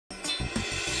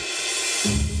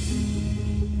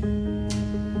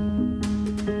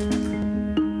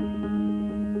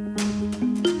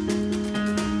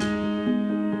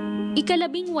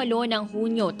Ika-18 ng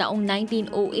Hunyo taong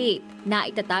 1908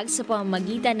 na itatag sa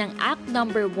pamamagitan ng Act No.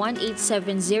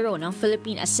 1870 ng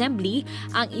Philippine Assembly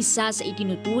ang isa sa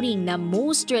itinuturing na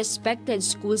most respected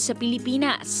school sa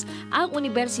Pilipinas, ang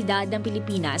Universidad ng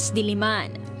Pilipinas,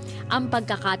 Diliman. Ang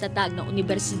pagkakatatag ng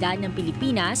Universidad ng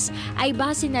Pilipinas ay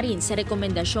base na rin sa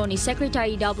rekomendasyon ni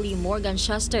Secretary W. Morgan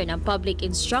Shuster ng Public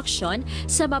Instruction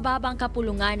sa mababang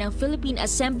kapulungan ng Philippine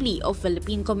Assembly o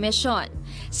Philippine Commission.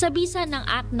 Sa bisa ng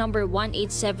Act No.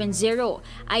 1870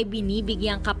 ay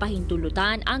binibigyang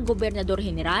kapahintulutan ang Gobernador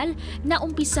General na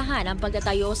umpisahan ang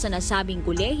pagtatayo sa nasabing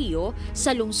kolehiyo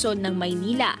sa lungsod ng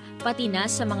Maynila, pati na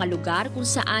sa mga lugar kung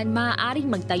saan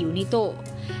maaaring magtayo nito.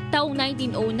 Taong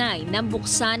 1909,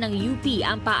 nambuksan ng UP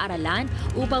ang paaralan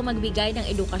upang magbigay ng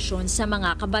edukasyon sa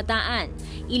mga kabataan.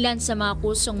 Ilan sa mga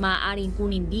kursong maaaring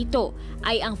kunin dito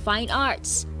ay ang Fine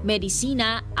Arts,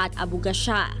 Medisina at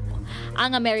Abogasya.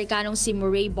 Ang Amerikanong si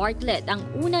Murray Bartlett ang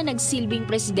unang nagsilbing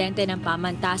presidente ng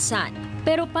pamantasan.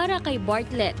 Pero para kay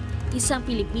Bartlett, isang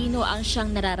Pilipino ang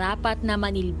siyang nararapat na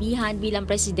manilbihan bilang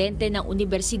presidente ng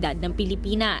Universidad ng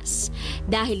Pilipinas.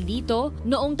 Dahil dito,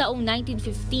 noong taong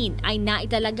 1915 ay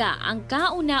naitalaga ang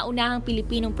kauna-unahang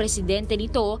Pilipinong presidente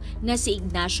nito na si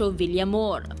Ignacio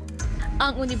Villamor.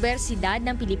 Ang Universidad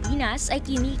ng Pilipinas ay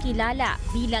kinikilala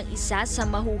bilang isa sa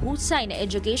mahuhusay na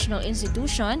educational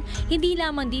institution hindi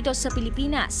lamang dito sa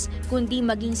Pilipinas, kundi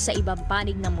maging sa ibang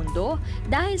panig ng mundo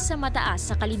dahil sa mataas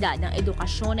sa kalidad ng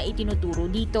edukasyon na itinuturo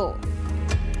dito.